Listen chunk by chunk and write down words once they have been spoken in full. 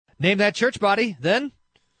Name that church body, then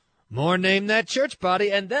more Name That Church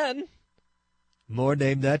Body, and then more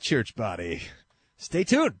Name That Church Body. Stay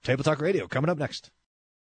tuned. Table Talk Radio coming up next.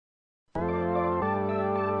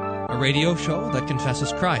 A radio show that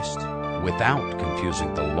confesses Christ without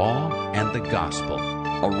confusing the law and the gospel.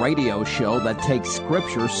 A radio show that takes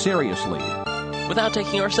Scripture seriously without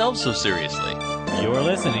taking ourselves so seriously. You're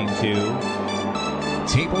listening to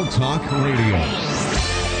Table Talk Radio.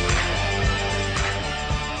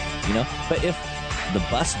 You know, but if the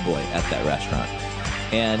busboy at that restaurant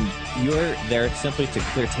and you're there simply to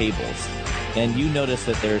clear tables and you notice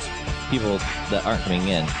that there's people that aren't coming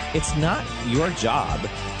in, it's not your job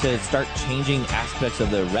to start changing aspects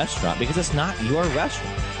of the restaurant because it's not your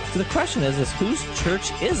restaurant. So the question is whose church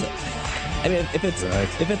is it? I mean, if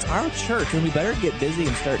it's our church, then we better get busy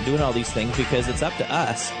and start doing all these things because it's up to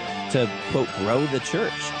us to, quote, grow the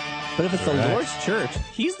church. But if it's the Lord's church,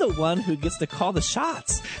 he's the one who gets to call the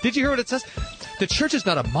shots. Did you hear what it says? The church is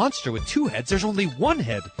not a monster with two heads. There's only one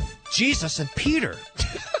head, Jesus and Peter.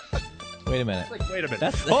 Wait a minute. Wait a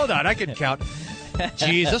minute. Hold on, I can count.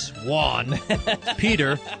 Jesus, 1.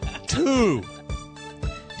 Peter, 2.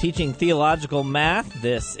 Teaching theological math,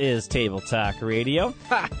 this is Table Talk Radio.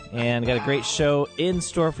 And got a great show in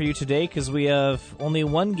store for you today because we have only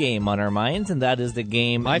one game on our minds, and that is the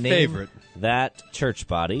game My favorite. That Church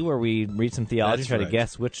Body, where we read some theology, try to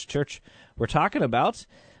guess which church we're talking about.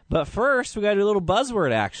 But first, we got to do a little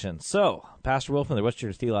buzzword action. So, Pastor Wolfman, what's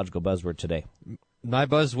your theological buzzword today? My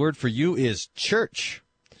buzzword for you is church.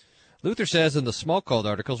 Luther says in the Smalcald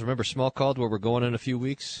articles, remember Smalcald where we're going in a few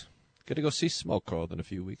weeks? Got to go see Smalcald in a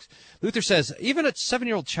few weeks. Luther says, even a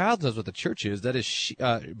 7-year-old child knows what the church is. That is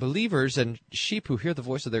believers and sheep who hear the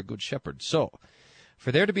voice of their good shepherd. So,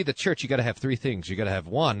 for there to be the church, you got to have 3 things. You got to have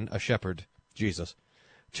 1, a shepherd, Jesus.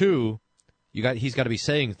 2, he's got to be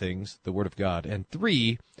saying things, the Word of God. And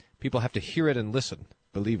 3, people have to hear it and listen,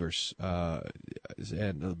 believers,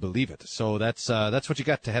 and believe it. So that's what you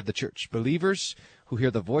got to have the church. Believers who hear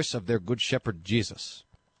the voice of their good shepherd, Jesus.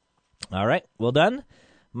 All right, well done.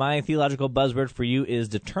 My theological buzzword for you is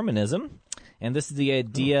determinism. And this is the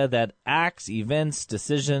idea that acts, events,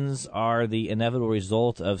 decisions are the inevitable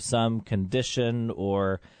result of some condition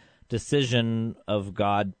or decision of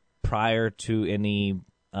God prior to any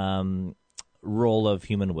role of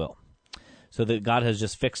human will. So that God has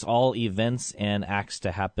just fixed all events and acts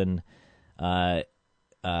to happen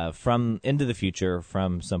from into the future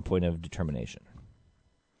from some point of determination.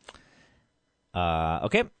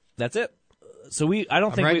 Okay, that's it. So I'm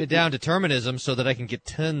writing it down, determinism, so that I can get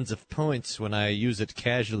tons of points when I use it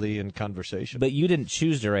casually in conversation. But you didn't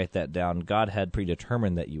choose to write that down. God had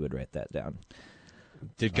predetermined that you would write that down.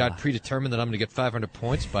 Did God predetermine that I'm going to get 500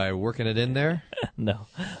 points by working it in there? No,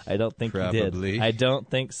 I don't think Probably. he did. I don't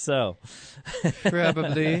think so.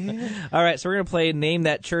 Probably. All right, so we're going to play Name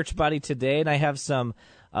That Church Body today, and I have some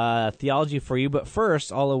theology for you. But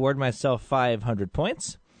first, I'll award myself 500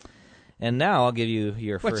 points. And now I'll give you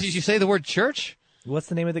your first... What, did you say the word church? What's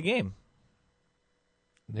the name of the game?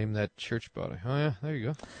 Name That Church Body. Oh, yeah, there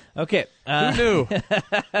you go. Okay. Who knew?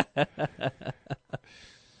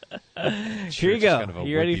 Here you go. Kind of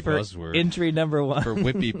you ready for buzzword. Entry number 1? For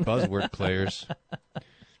whippy buzzword players.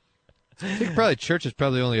 I think probably church is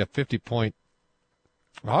probably only a 50-point...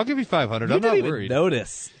 I'll give you 500. You I'm didn't not even worried.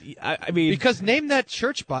 notice. I mean... Because Name That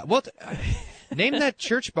Church Body... Well, Name That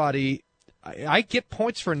Church Body... I get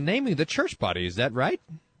points for naming the church body. Is that right?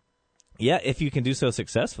 Yeah, if you can do so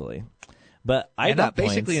successfully. But I'm not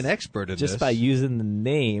basically an expert in just this. by using the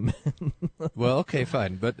name. Well, okay,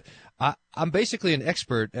 fine. But I'm basically an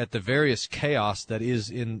expert at the various chaos that is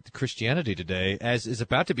in Christianity today, as is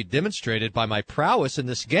about to be demonstrated by my prowess in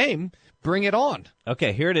this game. Bring it on.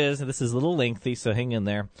 Okay, here it is. This is a little lengthy, so hang in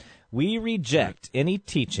there. We reject any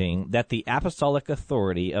teaching that the apostolic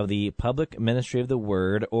authority of the public ministry of the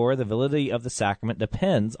Word or the validity of the sacrament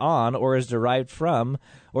depends on or is derived from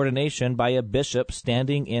ordination by a bishop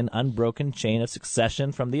standing in unbroken chain of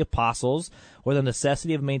succession from the apostles or the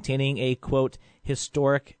necessity of maintaining a, quote,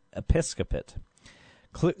 historic episcopate.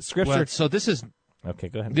 Scripture. Well, so this is... Okay,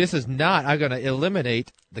 go ahead. This is not... I'm going to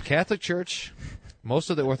eliminate the Catholic Church, most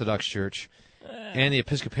of the Orthodox Church, and the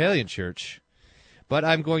Episcopalian Church. But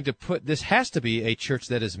I'm going to put, this has to be a church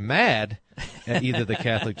that is mad at either the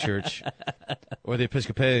Catholic Church or the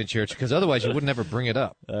Episcopalian Church, because otherwise you would never bring it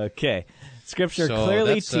up. Okay. Scripture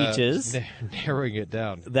clearly teaches narrowing it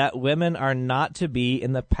down that women are not to be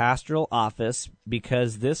in the pastoral office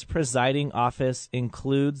because this presiding office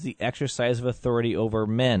includes the exercise of authority over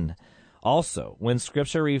men. Also, when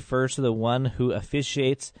Scripture refers to the one who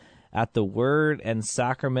officiates at the word and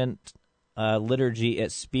sacrament liturgy,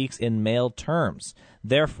 it speaks in male terms.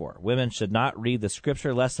 Therefore, women should not read the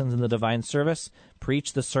scripture lessons in the divine service,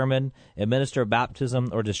 preach the sermon, administer baptism,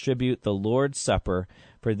 or distribute the Lord's Supper,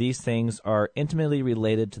 for these things are intimately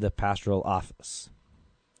related to the pastoral office.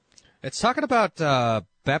 It's talking about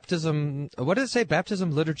baptism. What did it say?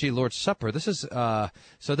 Baptism, liturgy, Lord's Supper. This is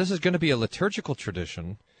so. This is going to be a liturgical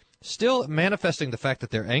tradition, still manifesting the fact that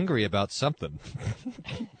they're angry about something.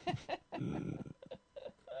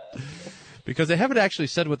 Because they haven't actually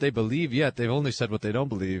said what they believe yet. They've only said what they don't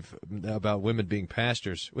believe about women being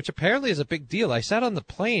pastors, which apparently is a big deal. I sat on the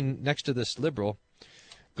plane next to this liberal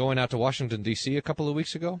going out to Washington, D.C. a couple of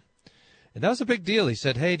weeks ago, and that was a big deal. He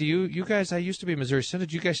said, hey, do you guys, I used to be Missouri Synod,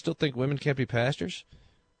 do you guys still think women can't be pastors?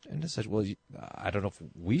 And I said, well, I don't know if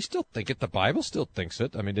we still think it. The Bible still thinks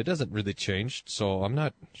it. I mean, it hasn't really changed, so I'm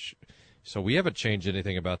not so we haven't changed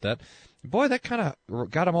anything about that. Boy, that kind of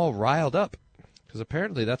got them all riled up. Because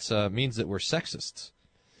apparently that means that we're sexists.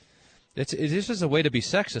 It is just a way to be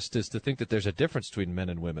sexist is to think that there's a difference between men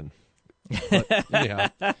and women. But, yeah.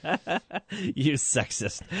 You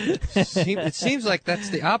sexist. It seems like that's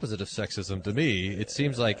the opposite of sexism to me. It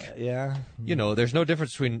seems like, there's no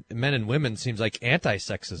difference between men and women. Seems like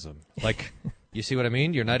anti-sexism. Like, you see what I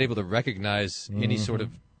mean? You're not able to recognize any sort of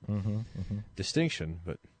distinction.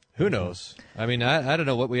 But who knows? I mean, I don't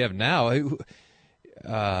know what we have now.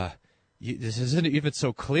 This isn't even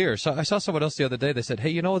so clear. So I saw someone else the other day. They said,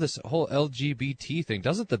 hey, this whole LGBT thing,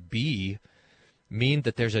 doesn't the B mean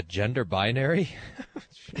that there's a gender binary?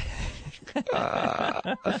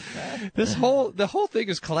 The whole thing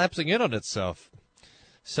is collapsing in on itself.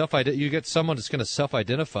 You get someone that's going to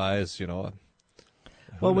self-identify as,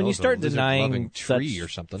 well, when you start denying such or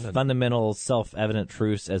something, fundamental self-evident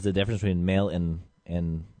truths as the difference between male and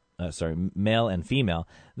female,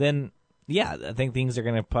 then yeah, I think things are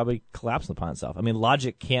going to probably collapse upon itself. I mean,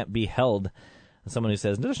 logic can't be held. Someone who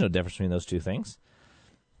says there's no difference between those two things.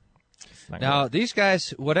 Now, these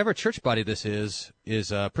guys, whatever church body this is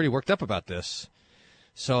pretty worked up about this.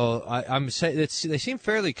 So I'm saying they seem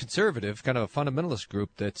fairly conservative, kind of a fundamentalist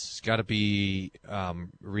group that's got to be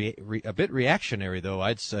a bit reactionary, though.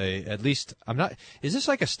 I'd say at least I'm not. Is this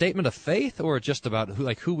like a statement of faith or just about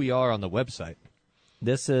who we are on the website?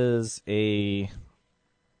 This is a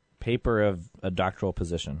paper of a doctoral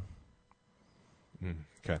position.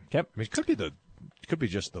 Okay. Yep. I mean, it could be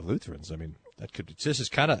just the Lutherans. I mean, this is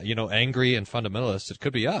kind of, angry and fundamentalist. It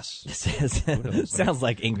could be us. Sounds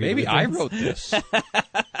like angry. Maybe Lutherans. I wrote this.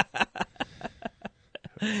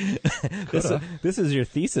 This is your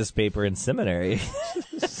thesis paper in seminary.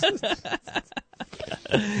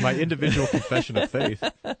 My individual confession of faith.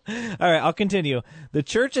 All right, I'll continue. The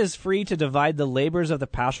church is free to divide the labors of the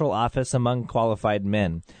pastoral office among qualified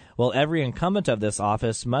men. While every incumbent of this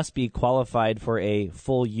office must be qualified for a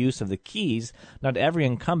full use of the keys, not every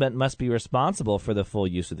incumbent must be responsible for the full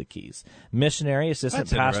use of the keys. Missionary,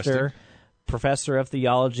 assistant pastor, professor of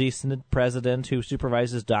theology, synod president who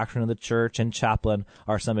supervises doctrine of the church, and chaplain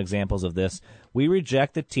are some examples of this. We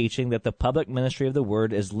reject the teaching that the public ministry of the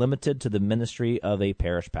word is limited to the ministry of a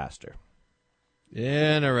parish pastor.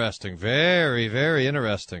 Interesting. Very, very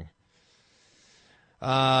interesting.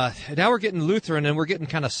 Now we're getting Lutheran, and we're getting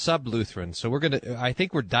kind of sub-Lutheran. So I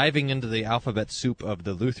think we're diving into the alphabet soup of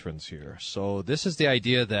the Lutherans here. So this is the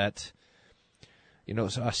idea that,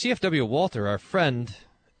 C.F.W. Walter, our friend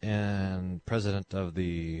and president of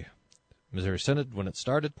the Missouri Synod when it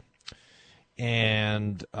started,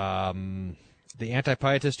 and the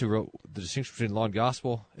anti-pietist who wrote The Distinction Between Law and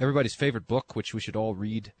Gospel, everybody's favorite book, which we should all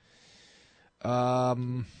read.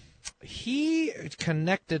 He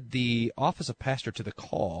connected the office of pastor to the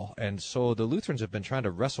call, and so the Lutherans have been trying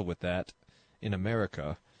to wrestle with that in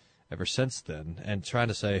America ever since then, and trying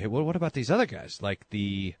to say, hey, well, what about these other guys, like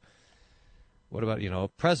what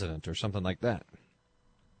about, president or something like that?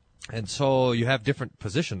 And so you have different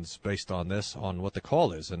positions based on this, on what the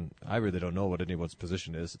call is, and I really don't know what anyone's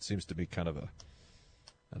position is. It seems to be kind of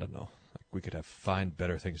I don't know, like we could find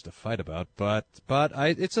better things to fight about, but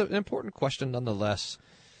it's an important question nonetheless.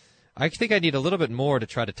 I think I need a little bit more to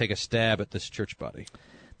try to take a stab at this church body.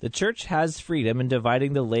 The church has freedom in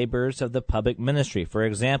dividing the labors of the public ministry. For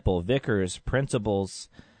example, vicars, principals,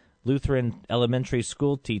 Lutheran elementary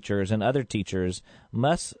school teachers, and other teachers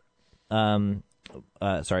must they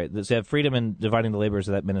have freedom in dividing the labors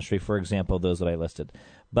of that ministry, for example, those that I listed,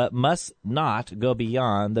 but must not go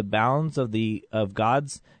beyond the bounds of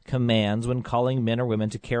God's commands when calling men or women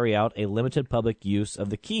to carry out a limited public use of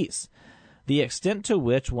the keys. The extent to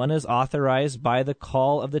which one is authorized by the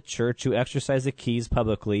call of the church to exercise the keys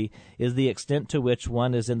publicly is the extent to which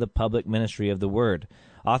one is in the public ministry of the word.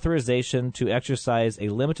 Authorization to exercise a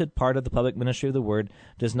limited part of the public ministry of the Word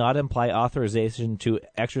does not imply authorization to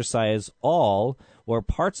exercise all or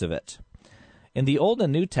parts of it. In the Old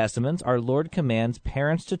and New Testaments, our Lord commands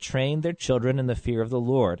parents to train their children in the fear of the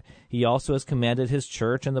Lord. He also has commanded his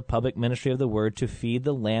church and the public ministry of the Word to feed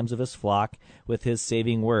the lambs of his flock with his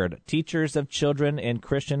saving word. Teachers of children in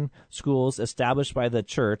Christian schools established by the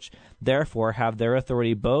church, therefore, have their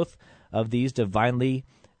authority both of these divinely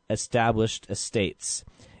established estates.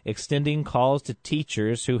 Extending calls to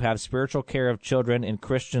teachers who have spiritual care of children in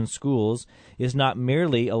Christian schools is not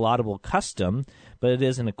merely a laudable custom, but it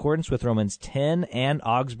is in accordance with Romans 10 and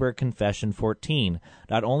Augsburg Confession 14,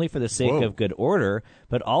 not only for the sake of good order,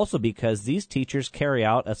 but also because these teachers carry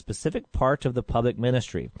out a specific part of the public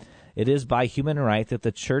ministry. It is by human right that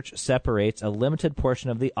the church separates a limited portion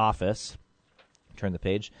of the office, turn the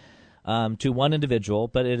page, to one individual,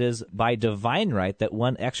 but it is by divine right that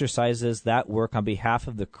one exercises that work on behalf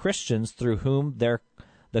of the Christians through whom the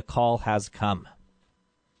call has come.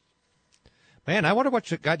 Man, I wonder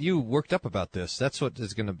what got you worked up about this. That's what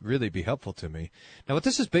is going to really be helpful to me. Now, what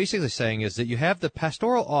this is basically saying is that you have the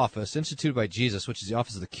pastoral office instituted by Jesus, which is the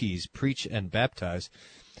office of the keys, preach and baptize.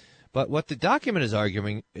 But what the document is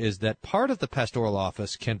arguing is that part of the pastoral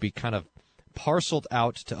office can be kind of parceled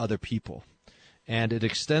out to other people, and it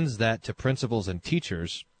extends that to principals and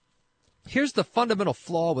teachers. Here's the fundamental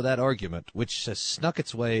flaw with that argument, which has snuck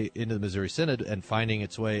its way into the Missouri Synod and finding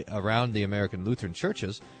its way around the American Lutheran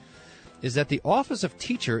churches, is that the office of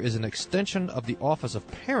teacher is an extension of the office of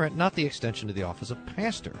parent, not the extension of the office of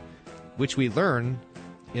pastor, which we learn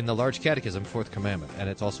in the Large Catechism, Fourth Commandment, and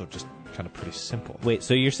it's also just kind of pretty simple. Wait,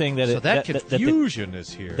 so you're saying that that confusion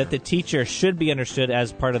is here. That the teacher should be understood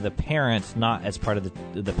as part of the parent, not as part of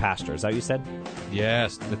the pastor. Is that what you said?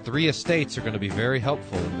 Yes, the three estates are going to be very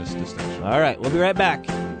helpful in this distinction. All right, we'll be right back.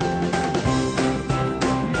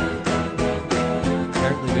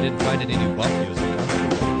 Apparently we didn't find any new bump music.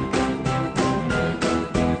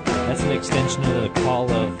 That's an extension of the call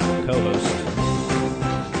of co-host.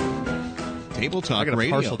 Table Talk I'm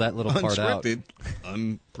Radio. Parcel that little part out. Unscripted,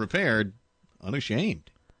 unprepared,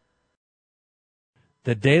 unashamed.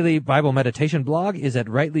 The daily Bible meditation blog is at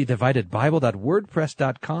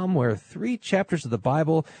rightlydividedbible.wordpress.com, where 3 chapters of the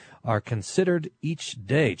Bible are considered each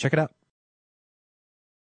day. Check it out.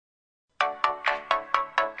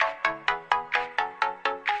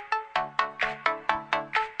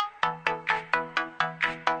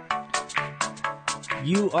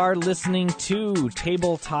 You are listening to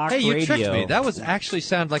Table Talk Radio. Hey, you tricked me. That was actually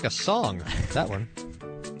sound like a song. That one.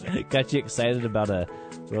 Got you excited about a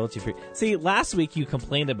royalty-free. See, last week you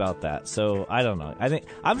complained about that, so I don't know.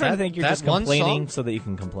 I'm trying to think you're just complaining so that you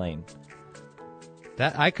can complain.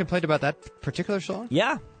 That I complained about that particular song?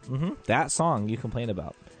 Yeah, that song you complained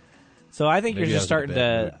about. So I think you're just starting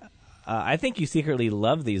to. I think you secretly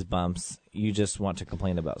love these bumps. You just want to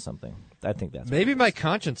complain about something. I think that's maybe my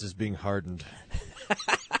conscience is being hardened.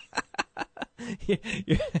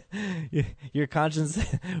 Your conscience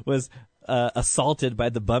was assaulted by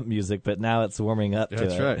the bump music, but now it's warming up to it.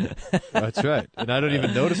 That's right. That's right. And I don't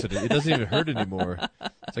even notice it. It doesn't even hurt anymore.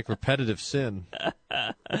 It's like repetitive sin.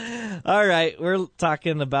 All right. We're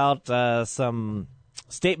talking about some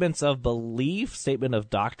statements of belief, statement of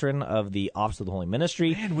doctrine of the Office of the Holy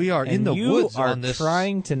Ministry. Man, we are in the woods on this. You are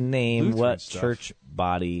trying to name Lutheran what stuff. church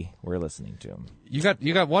body we're listening to. You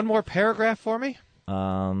got one more paragraph for me?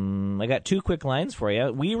 I got 2 quick lines for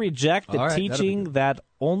you. We reject the All right, teaching that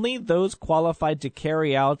only those qualified to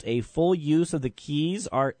carry out a full use of the keys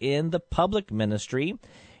are in the public ministry,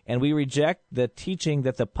 and we reject the teaching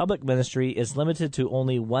that the public ministry is limited to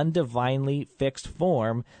only one divinely fixed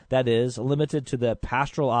form, that is, limited to the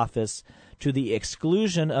pastoral office to the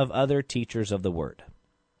exclusion of other teachers of the word.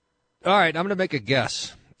 All right, I'm going to make a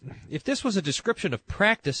guess. If this was a description of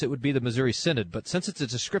practice, it would be the Missouri Synod. But since it's a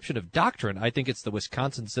description of doctrine, I think it's the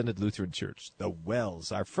Wisconsin Synod Lutheran Church. The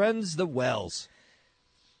Wells. Our friends, the Wells.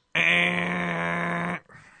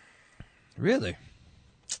 Really?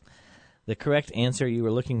 The correct answer you were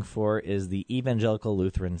looking for is the Evangelical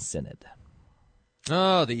Lutheran Synod.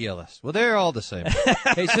 Oh, the ELS. Well, they're all the same.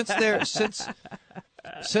 Hey,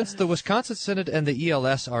 since the Wisconsin Synod and the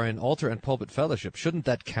ELS are in altar and pulpit fellowship, shouldn't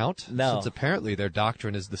that count? No. Since apparently their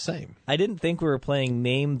doctrine is the same. I didn't think we were playing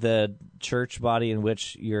Name the Church Body in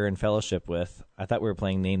which you're in fellowship with. I thought we were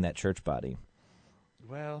playing Name That Church Body.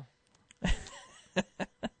 Well.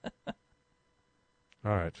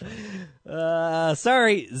 All right.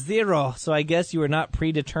 Sorry, 0. So I guess you were not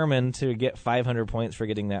predetermined to get 500 points for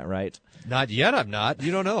getting that right. Not yet, I'm not.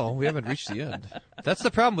 You don't know. We haven't reached the end. That's the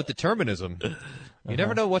problem with determinism. You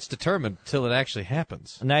never know what's determined till it actually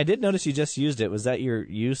happens. Now, I did notice you just used it. Was that your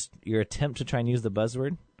attempt to try and use the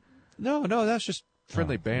buzzword? No, that's just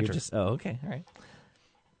friendly banter. Okay, all right.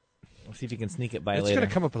 We'll see if you can sneak it by It's later. going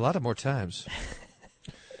to come up a lot of more times.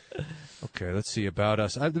 Okay, let's see about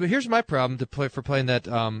us. Here's my problem for playing that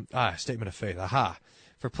statement of faith. Aha.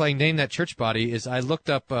 For playing Name That Church Body is I looked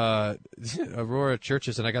up Aurora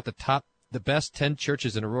churches, and I got the best 10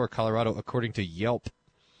 churches in Aurora, Colorado, according to Yelp.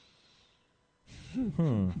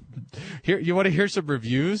 Here, you want to hear some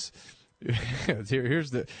reviews?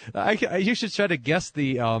 Here's the. You should try to guess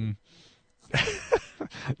the.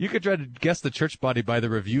 You could try to guess the church body by the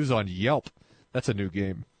reviews on Yelp. That's a new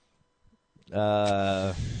game.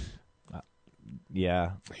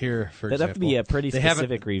 Yeah. Here, for That'd example, have to be a pretty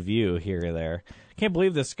specific review here or there. Can't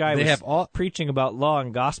believe this guy was preaching about law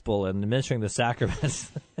and gospel and administering the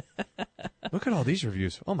sacraments. Look at all these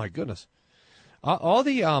reviews. Oh my goodness. All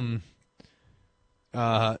the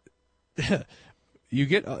you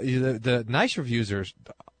get the nice reviews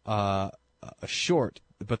are short,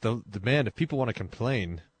 but the man, if people want to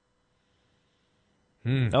complain.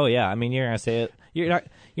 Oh yeah, I mean, you're gonna say it. You're not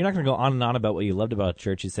gonna go on and on about what you loved about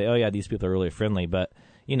church. You say, oh yeah, these people are really friendly, but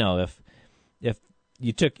if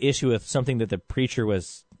you took issue with something that the preacher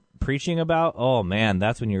was preaching about, oh man,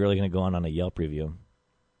 that's when you're really gonna go on a Yelp review.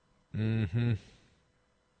 Mm-hmm.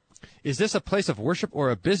 Is this a place of worship or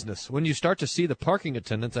a business? When you start to see the parking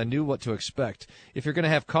attendants, I knew what to expect. If you're going to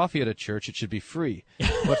have coffee at a church, it should be free.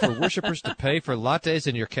 But for worshipers to pay for lattes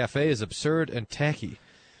in your cafe is absurd and tacky.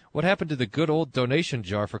 What happened to the good old donation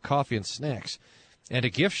jar for coffee and snacks? And a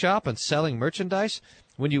gift shop and selling merchandise?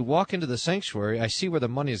 When you walk into the sanctuary, I see where the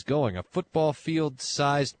money is going. A football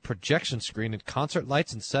field-sized projection screen and concert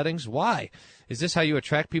lights and settings? Why? Is this how you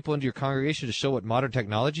attract people into your congregation to show what modern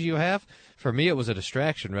technology you have? For me, it was a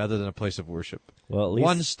distraction rather than a place of worship. Well, at least,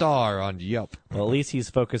 1 star on Yelp. Well, at least he's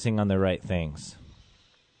focusing on the right things.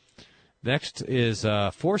 Next is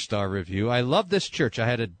a 4-star review. I love this church. I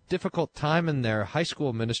had a difficult time in their high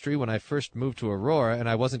school ministry when I first moved to Aurora, and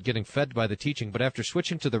I wasn't getting fed by the teaching. But after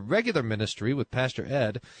switching to the regular ministry with Pastor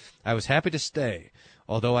Ed, I was happy to stay.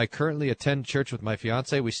 Although I currently attend church with my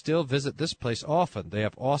fiance, we still visit this place often. They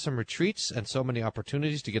have awesome retreats and so many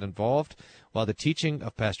opportunities to get involved, while the teaching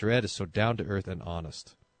of Pastor Ed is so down-to-earth and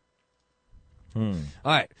honest. All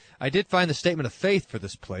right. I did find the statement of faith for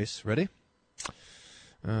this place. Ready?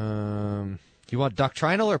 Do you want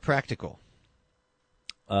doctrinal or practical?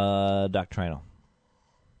 Doctrinal.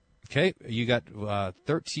 Okay, you got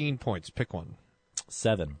 13 points. Pick one.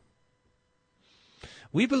 7.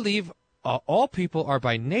 We believe all people are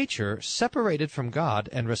by nature separated from God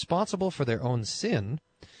and responsible for their own sin,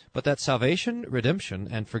 but that salvation, redemption,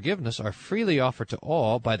 and forgiveness are freely offered to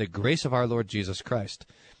all by the grace of our Lord Jesus Christ.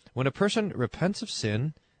 When a person repents of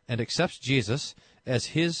sin and accepts Jesus as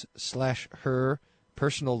his/her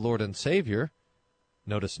personal Lord and Savior,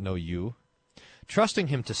 notice no you, trusting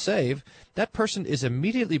him to save, that person is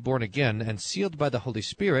immediately born again and sealed by the Holy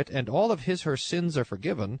Spirit, and all of his/her sins are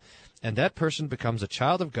forgiven, and that person becomes a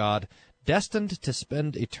child of God, destined to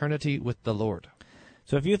spend eternity with the Lord.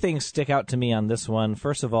 So a few things stick out to me on this one.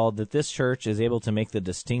 First of all, that this church is able to make the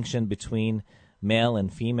distinction between male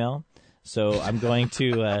and female. So I'm going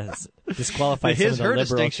to disqualify some of the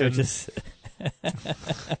liberal churches.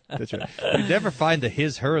 That's right. You never find the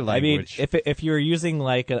his/her language. I mean, if you're using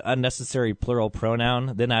like an unnecessary plural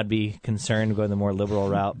pronoun, then I'd be concerned going the more liberal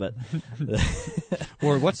route. But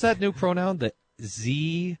or what's that new pronoun? The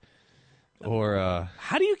Z, or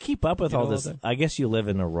how do you keep up with all this? I guess you live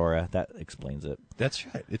in Aurora. That explains it. That's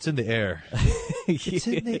right. It's in the air. It's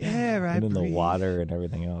in the air. And in the water and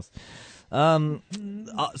everything else.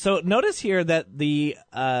 So notice here that the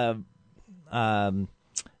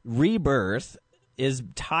rebirth is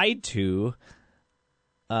tied to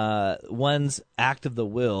one's act of the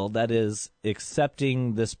will, that is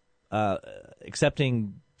accepting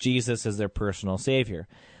Jesus as their personal Savior.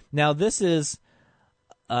 Now, this is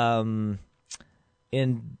in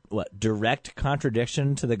direct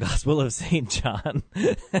contradiction to the Gospel of St. John,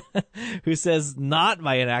 who says not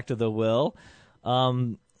by an act of the will,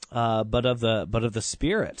 but of the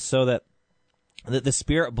Spirit, so that the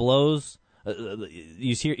Spirit blows.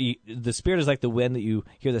 The Spirit is like the wind, that you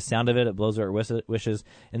hear the sound of it, it blows where it wishes,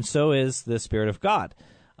 and so is the Spirit of God.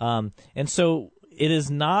 And so it is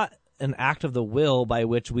not an act of the will by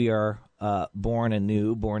which we are born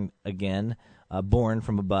anew, born again, born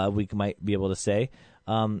from above, we might be able to say,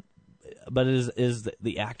 but it is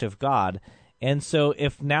the act of God. And so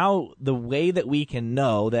if now the way that we can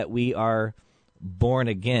know that we are born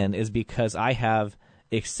again is because I have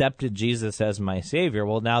accepted Jesus as my Savior,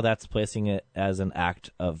 well, now that's placing it as an act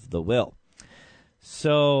of the will.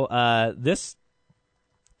 So this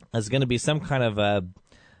is going to be some kind of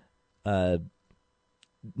a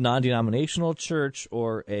non-denominational church,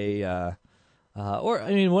 or it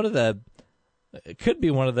could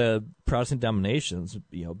be one of the Protestant denominations,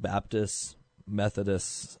 Baptists,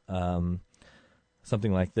 Methodists,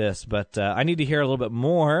 something like this. But I need to hear a little bit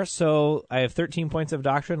more. So I have 13 points of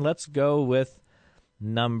doctrine. Let's go with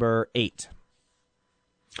number 8.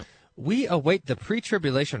 We await the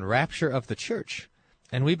pre-tribulation rapture of the church,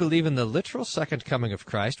 and we believe in the literal second coming of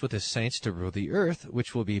Christ with his saints to rule the earth,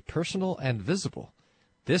 which will be personal and visible.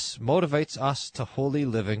 This motivates us to holy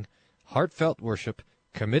living, heartfelt worship,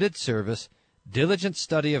 committed service, diligent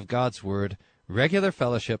study of God's Word, regular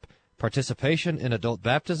fellowship, participation in adult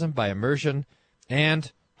baptism by immersion,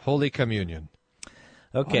 and Holy Communion.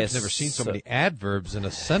 Okay, I've never seen so many adverbs in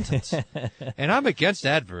a sentence. And I'm against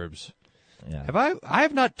adverbs. Yeah. I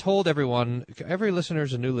have not told everyone, every listener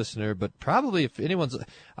is a new listener, but probably if anyone's,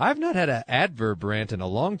 I've not had an adverb rant in a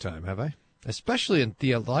long time, have I? Especially in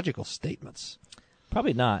theological statements.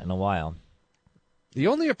 Probably not in a while. The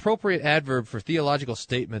only appropriate adverb for theological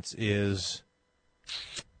statements is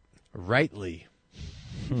rightly.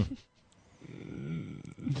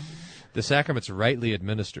 The sacrament's rightly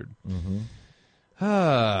administered. Mm-hmm.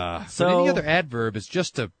 But any other adverb is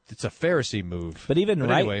just it's a Pharisee move. But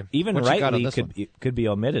anyway, rightly could be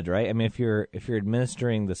omitted, right? I mean, if you're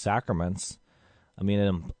administering the sacraments, I mean,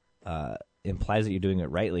 it implies that you're doing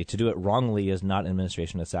it rightly. To do it wrongly is not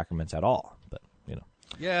administration of sacraments at all. But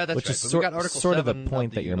yeah, that's which right. is we got Article sort 7 of a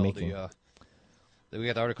point that you're making. We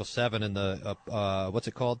got Article 7 in the what's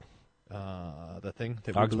it called? The thing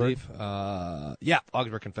that we Augsburg? believe.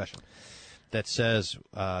 Augsburg Confession. That says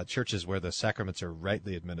churches where the sacraments are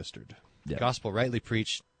rightly administered, gospel rightly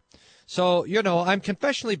preached. So I'm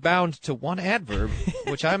confessionally bound to one adverb,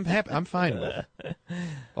 which I'm fine with.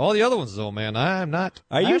 All the other ones, though, man, I'm not.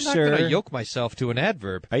 Are you I'm sure? not going to yoke myself to an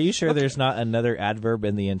adverb. Are you sure there's not another adverb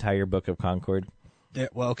in the entire Book of Concord?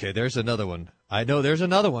 There's another one. I know there's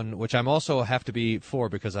another one, which I'm also have to be for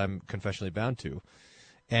because I'm confessionally bound to,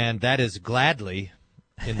 and that is gladly.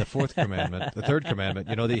 In the fourth commandment, the third commandment,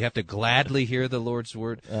 that you have to gladly hear the Lord's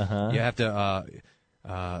word. Uh-huh. You have to,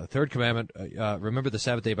 third commandment, remember the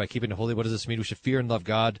Sabbath day by keeping it holy. What does this mean? We should fear and love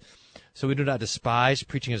God, so we do not despise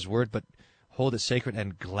preaching his word, but hold it sacred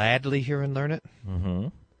and gladly hear and learn it. Mm-hmm.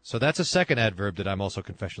 So that's a second adverb that I'm also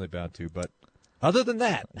confessionally bound to. But other than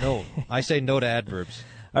that, no, I say no to adverbs.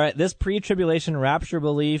 All right, this pre-tribulation rapture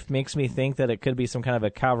belief makes me think that it could be some kind of a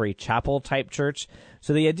Calvary Chapel type church.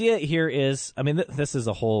 So the idea here is, I mean, this is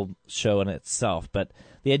a whole show in itself, but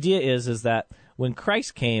the idea is that when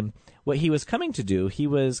Christ came, what he was coming to do, he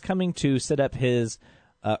was coming to set up his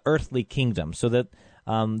earthly kingdom, so that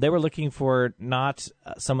they were looking for not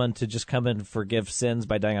someone to just come and forgive sins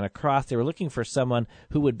by dying on a cross. They were looking for someone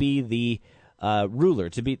who would be the ruler,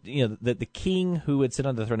 to be the king who would sit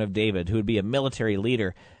on the throne of David, who would be a military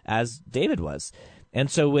leader as David was.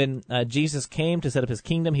 And so when Jesus came to set up his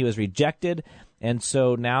kingdom, he was rejected, and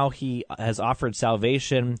so now he has offered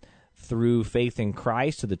salvation through faith in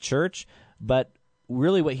Christ to the church. But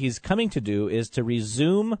really what he's coming to do is to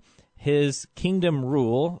resume his kingdom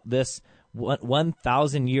rule, this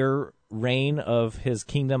 1,000-year reign of his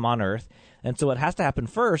kingdom on earth. And so what has to happen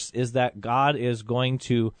first is that God is going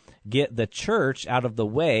to get the church out of the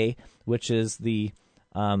way, which is the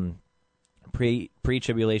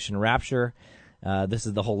pre-tribulation rapture. This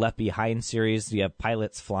is the whole Left Behind series. You have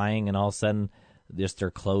pilots flying, and all of a sudden, just their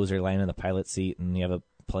clothes are lying in the pilot seat, and you have a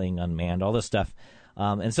plane unmanned, all this stuff.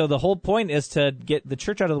 And so the whole point is to get the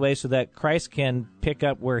church out of the way so that Christ can pick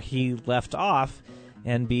up where he left off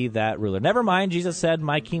and be that ruler. Never mind, Jesus said,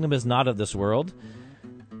 "My kingdom is not of this world."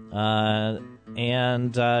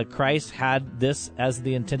 And Christ had this as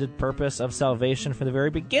the intended purpose of salvation from the very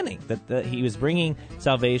beginning, that he was bringing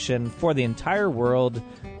salvation for the entire world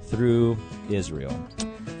through Israel.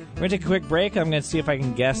 We're going to take a quick break. I'm going to see if I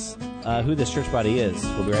can guess who this church body is.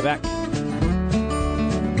 We'll be right back.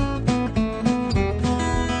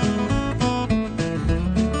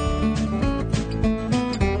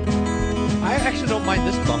 I actually don't mind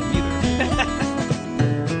this bump either.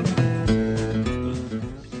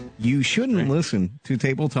 You shouldn't listen to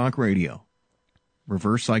Table Talk Radio.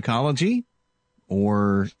 Reverse psychology?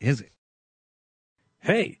 Or is it?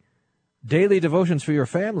 Hey, daily devotions for your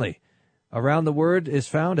family. Around the Word is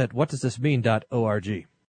found at whatdoesthismean.org.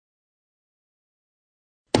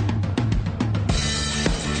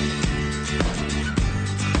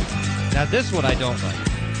 Now this one I don't like.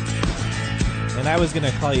 And I was going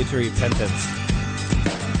to call you to repentance.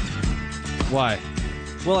 Why?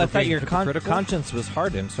 Well, I For thought being your hypocritical? conscience was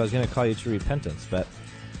hardened, so I was going to call you to repentance. But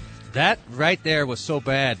That right there was so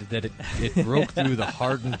bad that it broke through the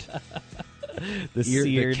hardened,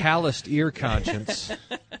 the calloused ear conscience.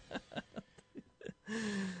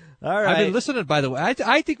 All right. I've been listening, by the way.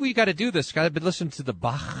 I think we got to do this. I've been listening to the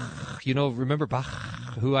Bach. Remember Bach,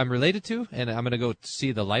 who I'm related to? And I'm going to go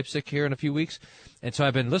see the Leipzig here in a few weeks. And so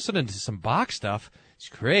I've been listening to some Bach stuff. It's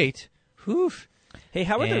great. Whew. Hey,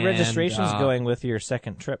 how are the registrations going with your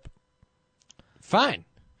second trip? Fine.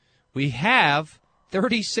 We have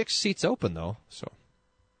 36 seats open, though.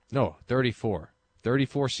 No, 34.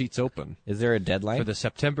 34 seats open. Is there a deadline? For the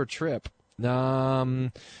September trip. No,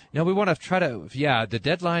 we want to try to, the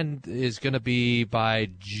deadline is going to be by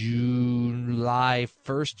July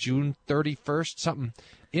 1st, June 31st, something.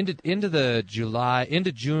 Into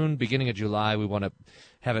June, beginning of July, we want to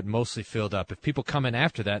have it mostly filled up. If people come in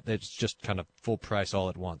after that, it's just kind of full price all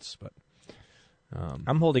at once. But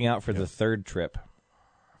I'm holding out for the third trip.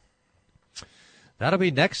 That'll be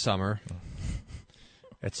next summer.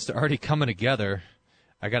 It's already coming together.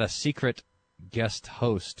 I got a secret guest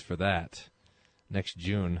host for that next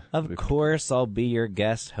June. Of course, I'll be your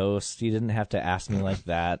guest host. You didn't have to ask me like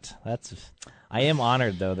that. I am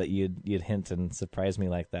honored though that you'd hint and surprise me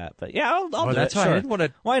like that. But yeah, I'll do that's it. Why sure. I didn't want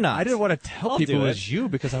to. Why not? I didn't want to tell people it was you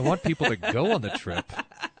because I want people to go on the trip.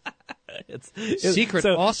 It's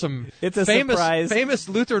awesome. It's a surprise. Famous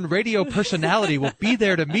Lutheran radio personality will be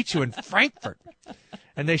there to meet you in Frankfurt,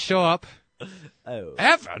 and they show up. Oh.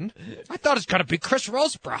 Evan? I thought it was going to be Chris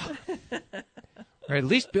Rosebrough. Or at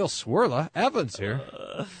least Bill Swirla. Evan's here.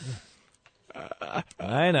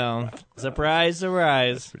 I know. Surprise,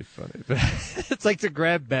 surprise. That's pretty funny. It's like the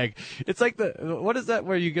grab bag. It's like what is that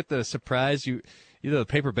where you get the surprise? You know, the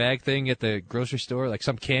paper bag thing at the grocery store? Like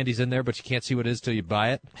some candy's in there, but you can't see what it is till you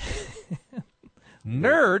buy it.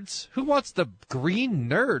 Nerds? Who wants the green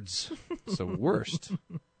nerds? It's the worst.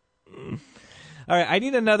 All right, I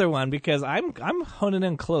need another one because I'm honing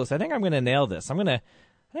in close. I think I'm going to nail this. I think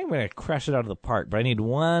I'm going to crash it out of the park, but I need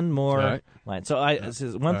one more line. So this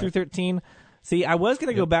is 1 through 13. See, I was going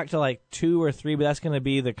to go back to like 2 or 3, but that's going to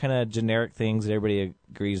be the kind of generic things that everybody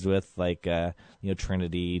agrees with, like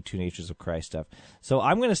Trinity, 2 natures of Christ stuff. So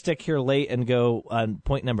I'm going to stick here late and go on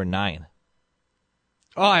point number 9.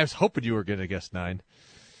 Oh, I was hoping you were going to guess 9.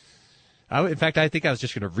 In fact, I think I was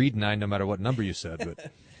just going to read 9 no matter what number you said,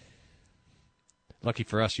 but lucky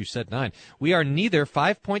for us, you said 9. We are neither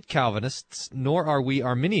 5-point Calvinists, nor are we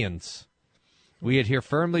Arminians. We adhere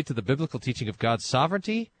firmly to the biblical teaching of God's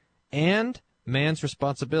sovereignty and man's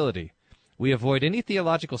responsibility. We avoid any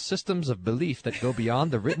theological systems of belief that go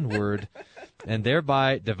beyond the written word and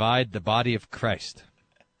thereby divide the body of Christ.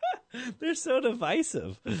 They're so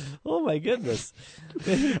divisive. Oh, my goodness.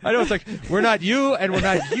 I know, it's like, we're not you and we're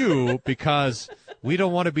not you because we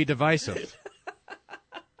don't want to be divisive.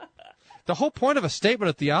 The whole point of a statement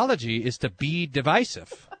of theology is to be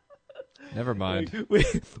divisive. Never mind.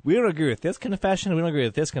 We don't agree with this confession. We don't agree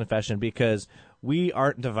with this confession because we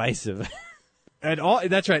aren't divisive.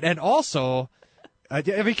 That's right. And also,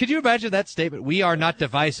 could you imagine that statement? We are not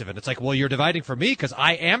divisive. And it's like, well, you're dividing for me because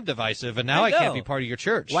I am divisive, and now I can't be part of your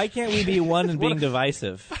church. Why can't we be one in being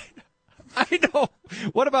divisive? I know.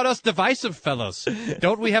 What about us divisive fellows?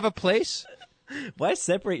 Don't we have a place? Why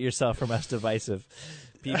separate yourself from us divisive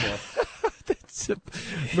people?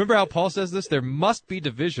 Remember how Paul says this? There must be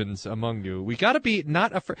divisions among you. We got to be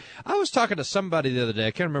not afraid. I was talking to somebody the other day.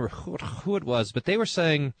 I can't remember who it was, but they were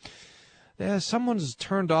saying someone's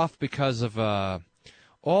turned off because of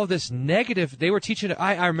all this negative. They were teaching.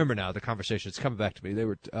 I remember now the conversation. It's coming back to me. They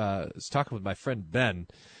were was talking with my friend Ben,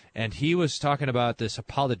 and he was talking about this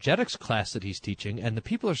apologetics class that he's teaching, and the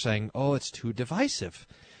people are saying, "Oh, it's too divisive."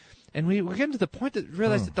 And we're getting to the point that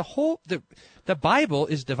realize that the Bible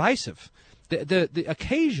is divisive. The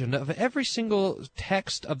occasion of every single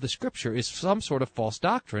text of the Scripture is some sort of false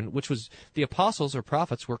doctrine, which was the apostles or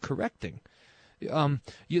prophets were correcting.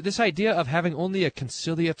 This idea of having only a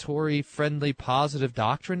conciliatory, friendly, positive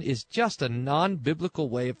doctrine is just a non-biblical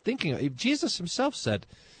way of thinking. Jesus himself said,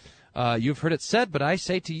 "You've heard it said, but I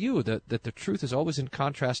say to you that the truth is always in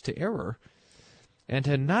contrast to error." And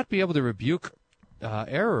to not be able to rebuke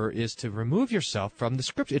error is to remove yourself from the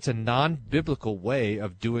Scripture. It's a non-biblical way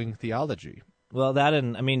of doing theology. Well,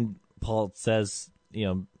 Paul says,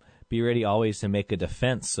 be ready always to make a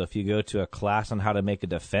defense. So if you go to a class on how to make a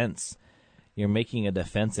defense, you're making a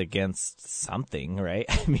defense against something, right?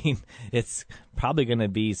 I mean, it's probably going to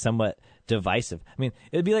be somewhat divisive. I mean,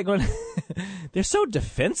 it'd be like going, they're so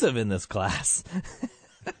defensive in this class.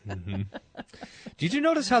 Mm-hmm. Did you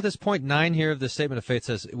notice how this point 9 here of the Statement of Faith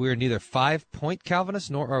says we are neither 5-point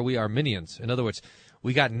Calvinists nor are we Arminians? In other words,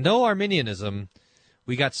 we got no Arminianism.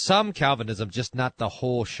 We got some Calvinism, just not the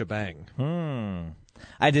whole shebang.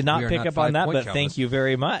 I did not We are pick not up on that, 5-point but thank Calvinists. you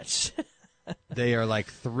very much. They are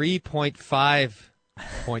like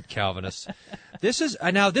 3.5-point Calvinists.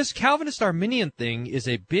 This Calvinist Arminian thing is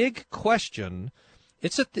a big question.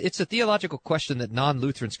 It's a theological question that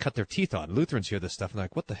non-Lutherans cut their teeth on. Lutherans hear this stuff and they're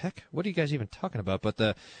like, what the heck? What are you guys even talking about?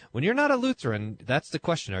 But when you're not a Lutheran, that's the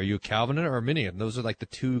question. Are you a Calvinist or Arminian? Those are like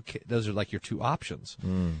your two options.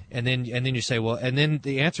 And then you say, well, and then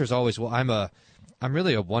the answer is always, well, I'm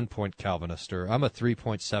really a 1-point Calvinist, or I'm a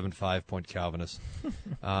 3.75-point Calvinist.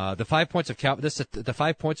 The 5 points of the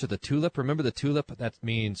 5 points are the tulip. Remember the tulip? That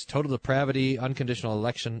means total depravity, unconditional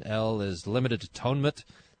election. L is limited atonement,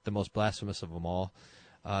 the most blasphemous of them all.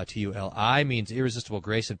 T-U-L-I means irresistible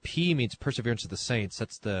grace, and P means perseverance of the saints.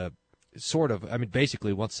 That's the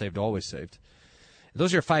basically once saved, always saved.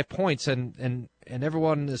 Those are your 5 points, and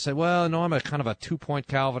everyone say, well, no, I'm a kind of a 2-point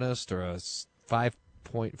Calvinist or a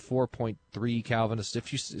 4.3 Calvinist.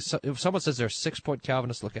 If someone says they're a 6-point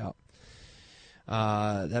Calvinist, look out.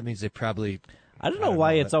 That means they probably. I don't know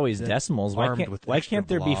why it's always decimals. Why extra can't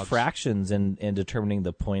there be blogs. fractions in determining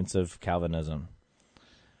the points of Calvinism?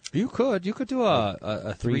 You could do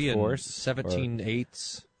a 3 and 3/4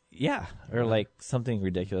 17/8. Yeah, or like something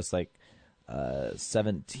ridiculous like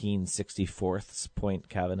 17/64 point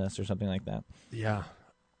Calvinist or something like that. Yeah,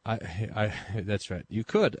 I that's right. You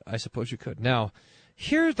could. I suppose you could. Now,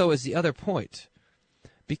 here though is the other point,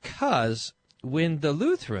 because when the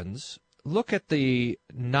Lutherans look at the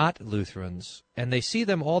not Lutherans and they see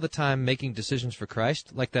them all the time making decisions for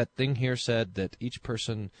Christ, like that thing here said that each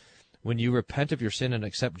person, when you repent of your sin and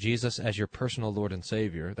accept Jesus as your personal Lord and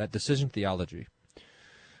Savior, that decision theology.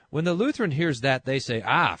 When the Lutheran hears that, they say,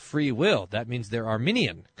 free will. That means they're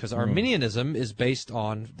Arminian, because Arminianism is based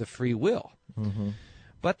on the free will. Mm-hmm.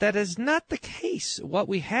 But that is not the case. What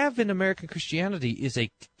we have in American Christianity is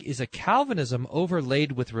a Calvinism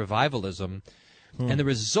overlaid with revivalism, and the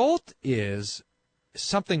result is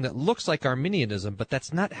something that looks like Arminianism, but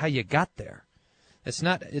that's not how you got there. It's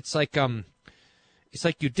not. It's like you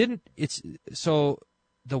didn't. So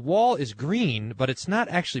the wall is green, but it's not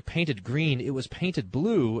actually painted green. It was painted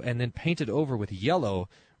blue and then painted over with yellow,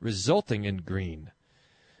 resulting in green.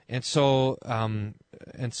 And so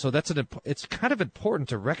that's it's kind of important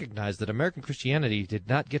to recognize that American Christianity did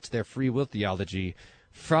not get to their free will theology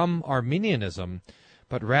from Arminianism,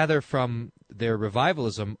 but rather from their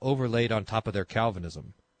revivalism overlaid on top of their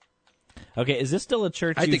Calvinism. Okay, is this still a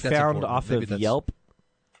church you found off of Yelp?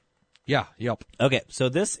 Yeah, Yelp. Okay, so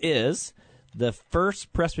this is the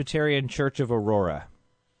First Presbyterian Church of Aurora.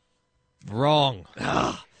 Wrong.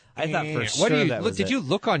 I thought for sure that was Did you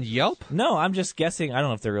look on Yelp? No, I'm just guessing. I don't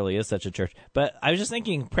know if there really is such a church. But I was just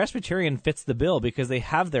thinking Presbyterian fits the bill because they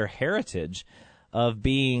have their heritage of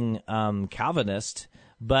being Calvinist,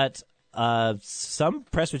 but some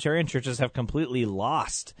Presbyterian churches have completely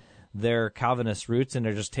lost their Calvinist roots and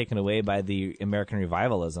they're just taken away by the American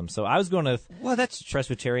revivalism. So I was going to that's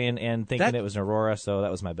Presbyterian and thinking it was in Aurora, so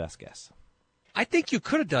that was my best guess. I think you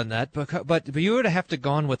could have done that, but you would have to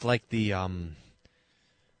gone with like the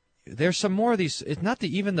there's some more of these. It's not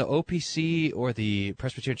even the OPC or the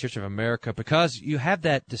Presbyterian Church of America, because you have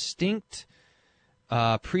that distinct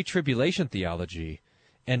pre-tribulation theology,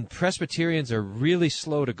 and Presbyterians are really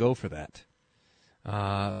slow to go for that.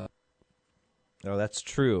 Oh, that's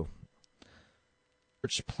true.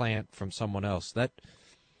 Church plant from someone else. I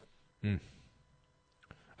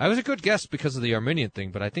was a good guess because of the Arminian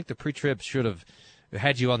thing, but I think the pre-trib should have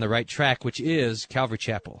had you on the right track, which is Calvary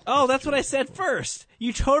Chapel. Oh, that's what I said first.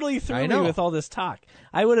 You totally threw me with all this talk.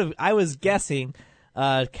 I was guessing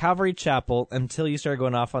Calvary Chapel until you started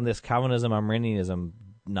going off on this Calvinism, Arminianism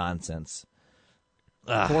nonsense.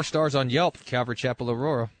 4 stars on Yelp, Calvary Chapel,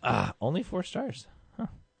 Aurora. Only 4 stars. Huh.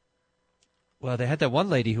 Well, they had that one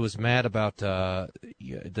lady who was mad about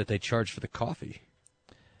that they charged for the coffee.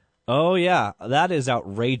 Oh, yeah. That is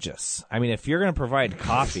outrageous. I mean, if you're going to provide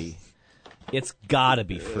coffee, it's got to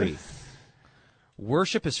be free.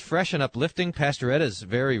 Worship is fresh and uplifting. Pastor Ed is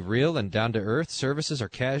very real and down-to-earth. Services are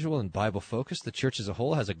casual and Bible-focused. The church as a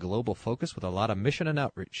whole has a global focus with a lot of mission and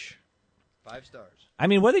outreach. 5 stars. I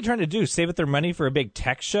mean, what are they trying to do? Save up their money for a big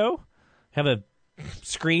tech show? Have a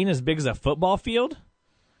screen as big as a football field?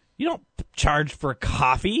 You don't charge for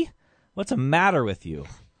coffee. What's the matter with you?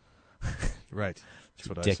 Right. That's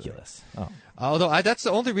what ridiculous. I say. Although that's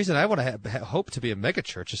the only reason I want to hope to be a mega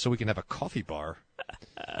church is so we can have a coffee bar,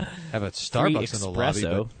 have a Starbucks in the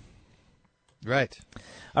lobby. Right.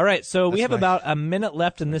 All right. So we have about a minute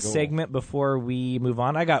left in this segment before we move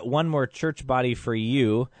on. I got one more church body for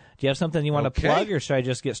you. Do you have something you want to plug, or should I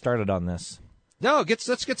just get started on this? No,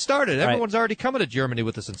 let's get started. All Everyone's already coming to Germany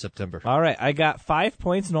with us in September. All right, I got 5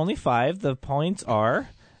 points and only 5. The points are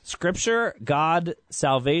Scripture, God,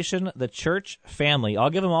 salvation, the church, family. I'll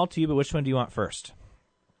give them all to you, but which one do you want first?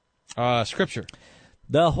 Scripture.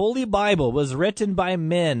 The Holy Bible was written by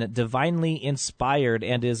men, divinely inspired,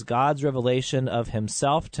 and is God's revelation of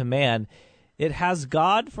himself to man. It has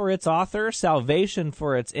God for its author, salvation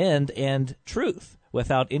for its end, and truth,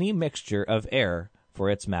 without any mixture of error for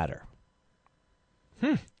its matter.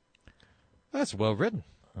 That's well written.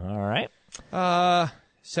 All right.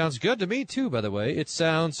 Sounds good to me, too, by the way. It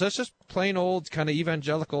sounds that's just plain old kind of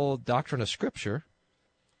evangelical doctrine of Scripture.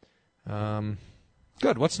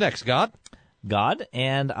 Good. What's next, God? God,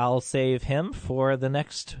 and I'll save him for the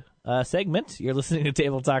next segment. You're listening to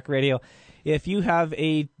Table Talk Radio. If you have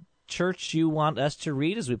a church you want us to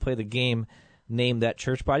read as we play the game, name that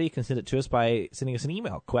church body. You can send it to us by sending us an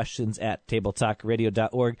email,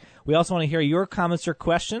 questions@tabletalkradio.org. We also want to hear your comments or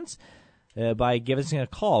questions by giving us a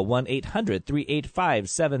call,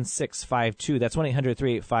 1-800-385-7652. That's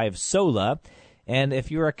 1-800-385-SOLA. And if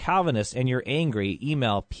you're a Calvinist and you're angry,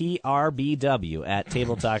 email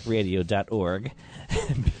prbw@tabletalkradio.org.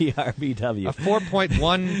 prbw. A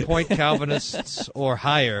 4.1 point Calvinists or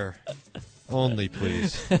higher only,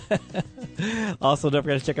 please. Also, don't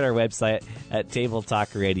forget to check out our website at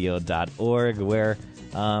tabletalkradio.org, where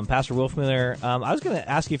Pastor Wolfmuller, I was going to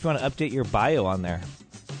ask you if you want to update your bio on there.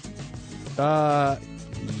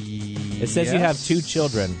 It says you have 2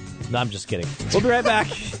 children. No, I'm just kidding. We'll be right back.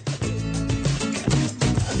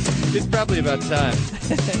 It's probably about time.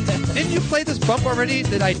 Didn't you play this bump already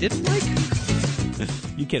that I didn't like?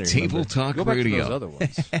 You can't remember. Table Talk Go back Radio. to those other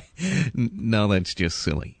ones. No, that's just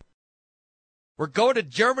silly. We're going to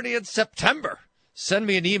Germany in September. Send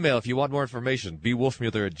me an email if you want more information.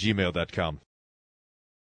 bwolfmuller@gmail.com.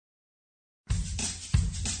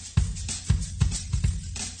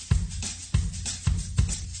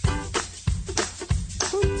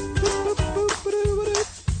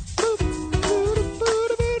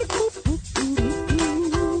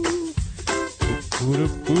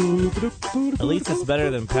 At least it's better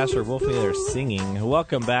than Pastor Wolfmuller singing.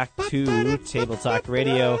 Welcome back to Table Talk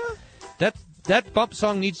Radio. That bump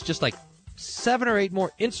song needs just like 7 or 8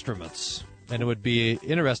 more instruments, and it would be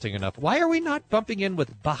interesting enough. Why are we not bumping in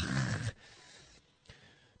with Bach?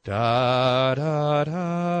 Da da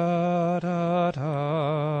da da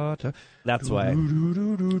da da. That's why. All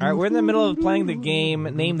right, we're in the middle of playing the game,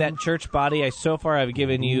 Name That Church Body. So far, I've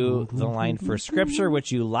given you the line for Scripture,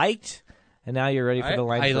 which you liked, and now you're ready for the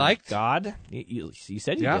line for God. You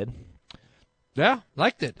said you did. Yeah,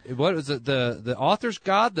 liked it. What was it? The author's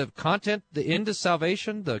God, the content, the end is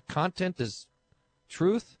salvation, the content is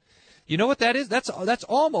truth. You know what that is? That's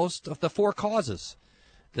almost of the 4 causes.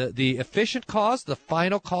 The efficient cause, the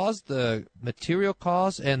final cause, the material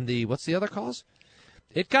cause, and what's the other cause?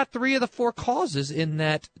 It got 3 of the 4 causes in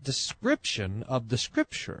that description of the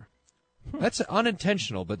Scripture. That's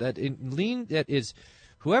unintentional, but that is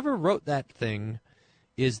whoever wrote that thing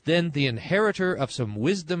is then the inheritor of some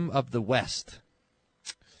wisdom of the West.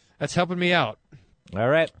 That's helping me out. All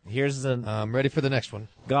right, here's I'm ready for the next one.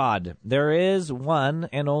 God. There is one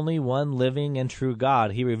and only one living and true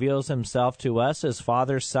God. He reveals himself to us as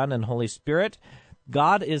Father, Son, and Holy Spirit.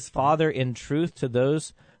 God is Father in truth to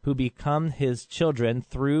those who become his children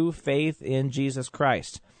through faith in Jesus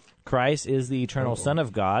Christ. Christ is the eternal Son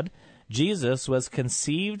of God. Jesus was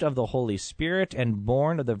conceived of the Holy Spirit and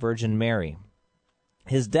born of the Virgin Mary.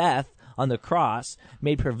 His death on the cross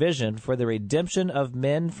made provision for the redemption of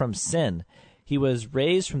men from sin. He was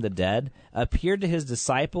raised from the dead, appeared to his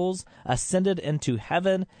disciples, ascended into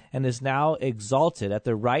heaven, and is now exalted at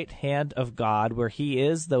the right hand of God, where he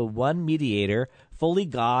is the one mediator, fully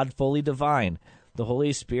God, fully divine. The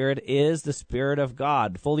Holy Spirit is the Spirit of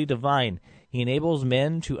God, fully divine. He enables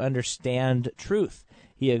men to understand truth.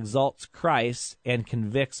 He exalts Christ and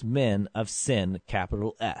convicts men of sin,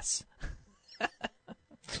 capital S.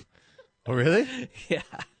 Oh, really? Yeah.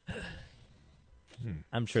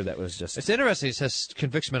 I'm sure that was just... It's interesting. It says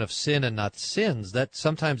convicts men of sin and not sins. That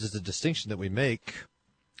sometimes is a distinction that we make.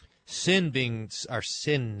 Sin being our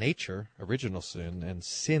sin nature, original sin, and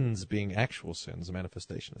sins being actual sins, a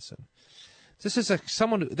manifestation of sin. I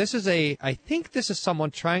think this is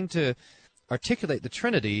someone trying to articulate the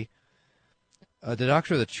Trinity, the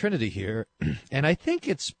doctrine of the Trinity here, and I think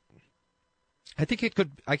it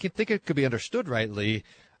could be understood rightly.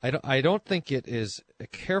 I don't think it is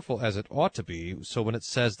careful as it ought to be. So when it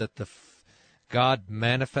says that God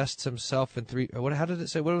manifests himself in 3, how did it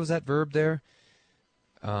say? What was that verb there?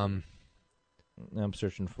 I'm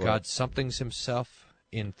searching for God somethings himself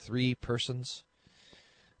in 3 persons.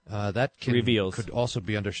 that could also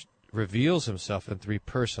be reveals himself in three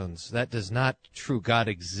persons. That does not true. God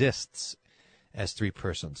exists as three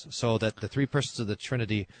persons. So that the three persons of the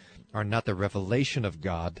Trinity are not the revelation of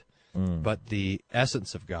God, but the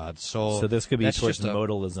essence of God. So this could be towards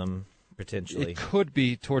modalism, potentially. It could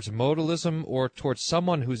be towards modalism or towards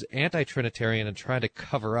someone who's anti-Trinitarian and trying to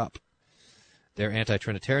cover up their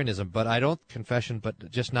anti-Trinitarianism. But I don't confession, but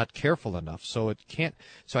just not careful enough. So it can't.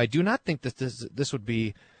 So I do not think that this would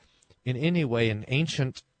be in any way an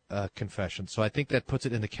ancient confession. So I think that puts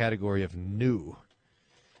it in the category of new,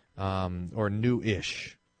 or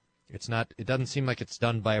new-ish. It's not. It doesn't seem like it's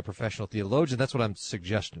done by a professional theologian. That's what I'm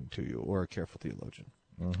suggesting to you, or a careful theologian.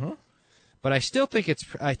 Mm-hmm. But I still think it's.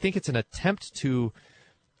 I think it's an attempt to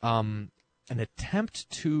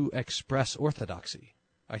express orthodoxy.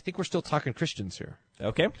 I think we're still talking Christians here.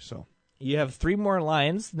 Okay. So you have three more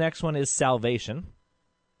lines. The next one is salvation.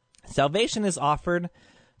 Salvation is offered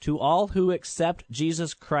to all who accept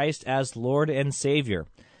Jesus Christ as Lord and Savior.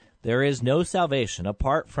 There is no salvation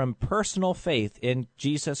apart from personal faith in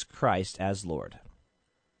Jesus Christ as Lord.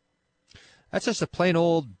 That's just a plain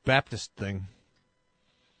old Baptist thing.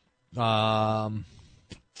 In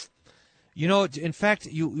fact,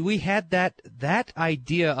 we had that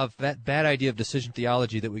idea of that bad idea of decision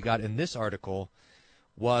theology that we got in this article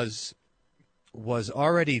was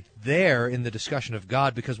already there in the discussion of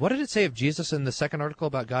God, because what did it say of Jesus in the second article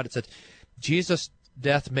about God? It said Jesus'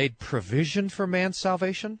 death made provision for man's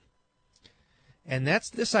salvation. And that's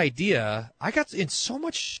this idea. I got in so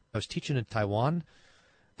much. I was teaching in Taiwan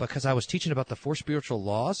because I was teaching about the four spiritual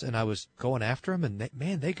laws, and I was going after them, and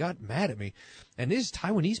they got mad at me. And these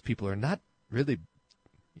Taiwanese people are not really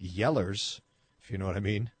yellers, if you know what I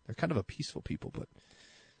mean. They're kind of a peaceful people, but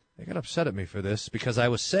they got upset at me for this because I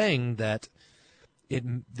was saying that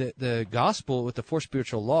the gospel with the four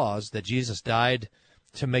spiritual laws, that Jesus died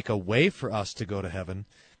to make a way for us to go to heaven,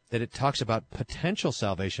 that it talks about potential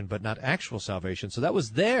salvation but not actual salvation. So that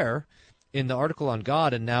was there in the article on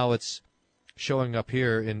God, and now it's showing up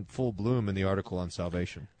here in full bloom in the article on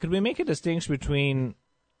salvation. Could we make a distinction between,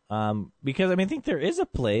 because I think there is a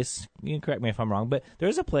place, you can correct me if I'm wrong, but there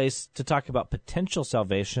is a place to talk about potential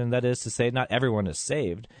salvation, that is to say not everyone is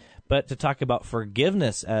saved, but to talk about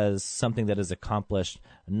forgiveness as something that is accomplished,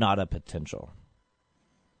 not a potential.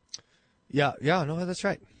 Yeah, no, that's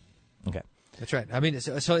right. Okay. That's right. I mean,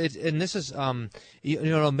 so it's, and this is,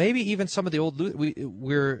 maybe even some of the old,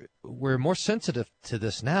 we're more sensitive to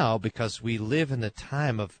this now because we live in the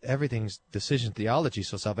time of everything's decision theology.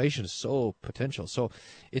 So salvation is so potential. So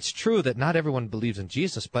it's true that not everyone believes in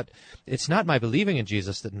Jesus, but it's not my believing in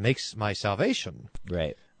Jesus that makes my salvation.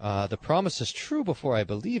 Right. The promise is true before I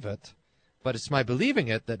believe it, but it's my believing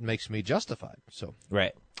it that makes me justified. So.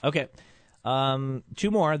 Right. Okay.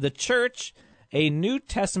 Two more. The church. A New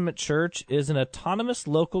Testament church is an autonomous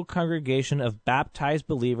local congregation of baptized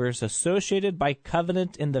believers associated by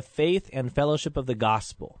covenant in the faith and fellowship of the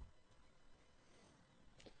gospel.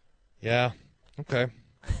 Yeah. Okay.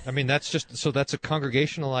 I mean, that's a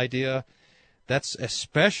congregational idea. That's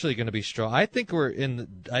especially going to be strong. I think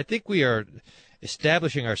we are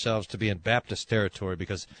establishing ourselves to be in Baptist territory,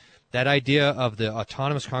 because that idea of the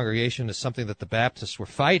autonomous congregation is something that the Baptists were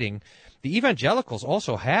fighting. The evangelicals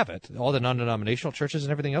also have it, all the non-denominational churches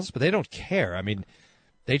and everything else, but they don't care. I mean,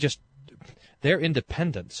 they're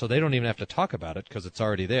independent, so they don't even have to talk about it because it's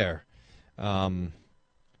already there.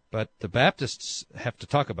 But the Baptists have to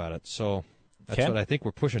talk about it, so that's what I think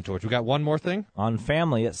we're pushing towards. We got one more thing? On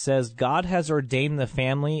family, it says, God has ordained the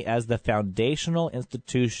family as the foundational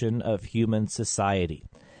institution of human society.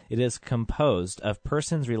 It is composed of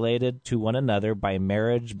persons related to one another by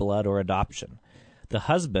marriage, blood, or adoption. The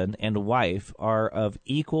husband and wife are of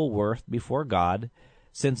equal worth before God,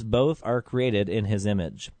 since both are created in his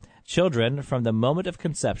image. Children, from the moment of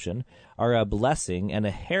conception, are a blessing and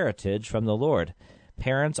a heritage from the Lord.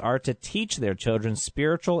 Parents are to teach their children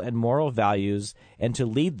spiritual and moral values and to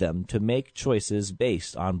lead them to make choices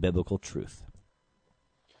based on biblical truth.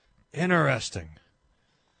 Interesting.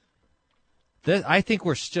 I think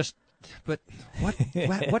we're just... But what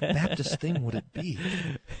Baptist thing would it be?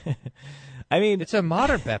 I mean, it's a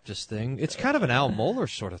modern Baptist thing. It's kind of an Al Mohler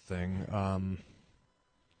sort of thing.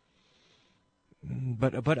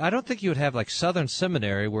 But I don't think you would have like Southern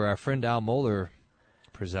Seminary, where our friend Al Mohler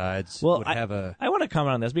presides. Well, I want to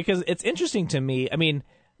comment on this because it's interesting to me. I mean,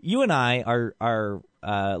 you and I are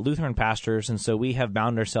Lutheran pastors, and so we have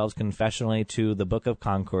bound ourselves confessionally to the Book of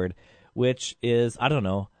Concord, which is, I don't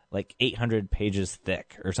know, like 800 pages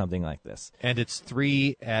thick or something like this. And it's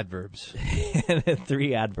 3 adverbs.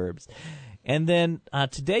 And then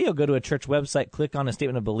today you'll go to a church website, click on a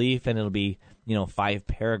statement of belief, and it'll be, 5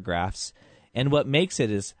 paragraphs. And what makes it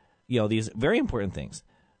is, these very important things.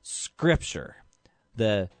 Scripture,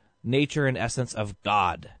 the nature and essence of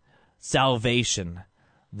God, salvation,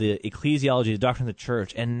 the ecclesiology, the doctrine of the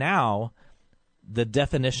church, and now the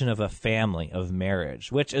definition of a family, of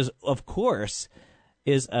marriage, which is, of course,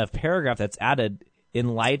 is a paragraph that's added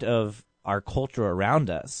in light of our culture around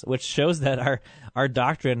us, which shows that our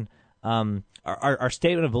doctrine, our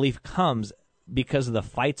statement of belief comes because of the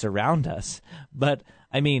fights around us. But,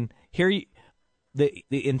 here the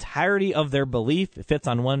entirety of their belief fits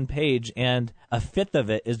on one page, and a fifth of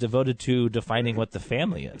it is devoted to defining what the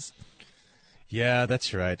family is. Yeah,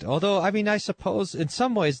 that's right. Although, I suppose in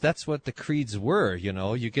some ways that's what the creeds were,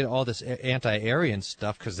 You get all this anti-Aryan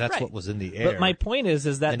stuff because that's right. what was in the air. But my point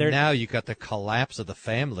is that now you got the collapse of the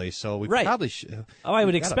family, so we right. probably should. Oh, I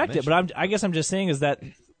would expect it, but I guess I'm just saying is that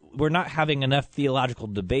we're not having enough theological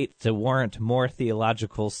debate to warrant more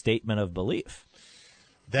theological statement of belief.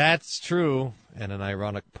 That's true, and an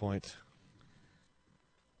ironic point.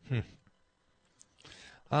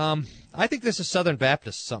 I think this is Southern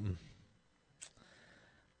Baptist something.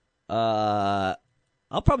 I'll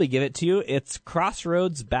probably give it to you. It's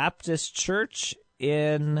Crossroads Baptist Church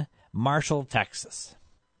in Marshall, Texas.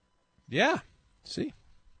 Yeah. See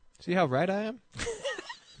how right I am?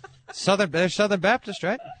 Southern Baptist,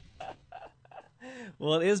 right?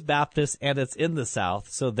 Well, it is Baptist, and it's in the South,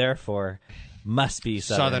 so therefore must be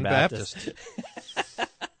Southern Baptist.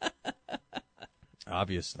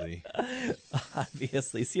 Obviously.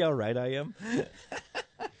 Obviously. See how right I am?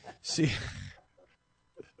 See.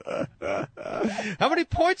 How many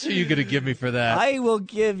points are you going to give me for that? I will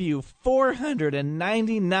give you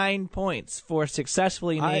 499 points for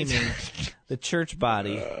successfully naming the church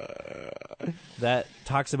body that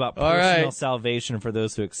talks about personal salvation for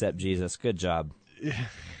those who accept Jesus. Good job.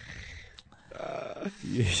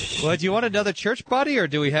 Well, do you want another church body, or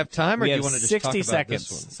do we have time, or do you want to just 60 talk seconds. about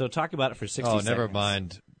this one? So talk about it for 60 seconds. Oh, never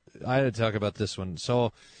mind. I had to talk about this one.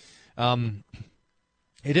 So,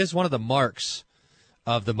 it is one of the marks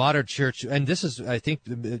of the modern church, and this is, I think,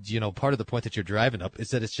 part of the point that you're driving up is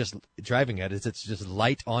that it's just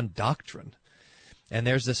light on doctrine, and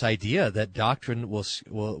there's this idea that doctrine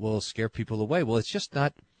will scare people away. Well, it's just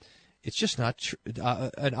not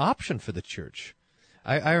an option for the church.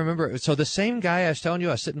 I remember, so the same guy I was telling you,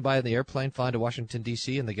 I was sitting by in the airplane flying to Washington,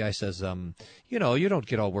 D.C., and the guy says, you don't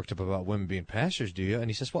get all worked up about women being pastors, do you? And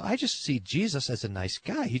he says, well, I just see Jesus as a nice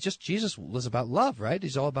guy. Jesus was about love, right?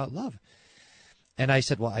 He's all about love. And I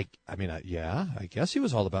said, well, I guess he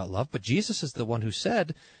was all about love, but Jesus is the one who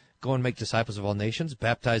said, go and make disciples of all nations,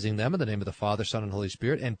 baptizing them in the name of the Father, Son, and Holy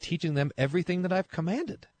Spirit, and teaching them everything that I've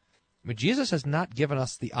commanded. Jesus has not given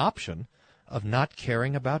us the option of not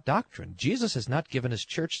caring about doctrine. Jesus has not given his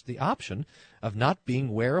church the option of not being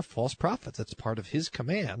aware of false prophets. That's part of his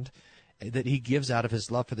command that he gives out of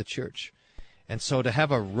his love for the church. And so to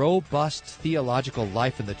have a robust theological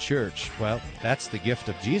life in the church, well, that's the gift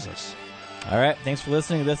of Jesus. All right, thanks for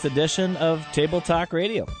listening to this edition of Table Talk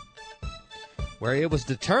Radio, where it was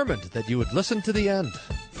determined that you would listen to the end.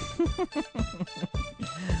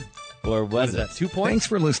 Or was it? 2 points? Thanks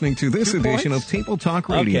for listening to this edition of Table Talk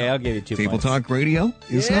Radio. Okay, I'll give you 2 Table points. Talk Radio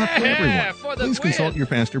is not for everyone. Please consult your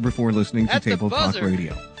pastor before listening to Table Talk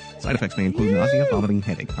Radio. Side effects may include nausea, vomiting,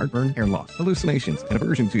 headache, heartburn, hair loss, hallucinations, and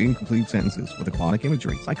aversion to incomplete sentences with aquatic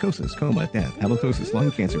imagery, psychosis, coma, death, halitosis,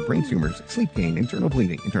 lung cancer, brain tumors, sleep pain, internal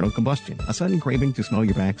bleeding, internal combustion, a sudden craving to smell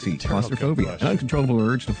your backseat, claustrophobia, an uncontrollable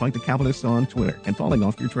urge to fight the Calvinists on Twitter, and falling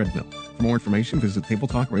off your treadmill. For more information, visit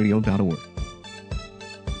tabletalkradio.org.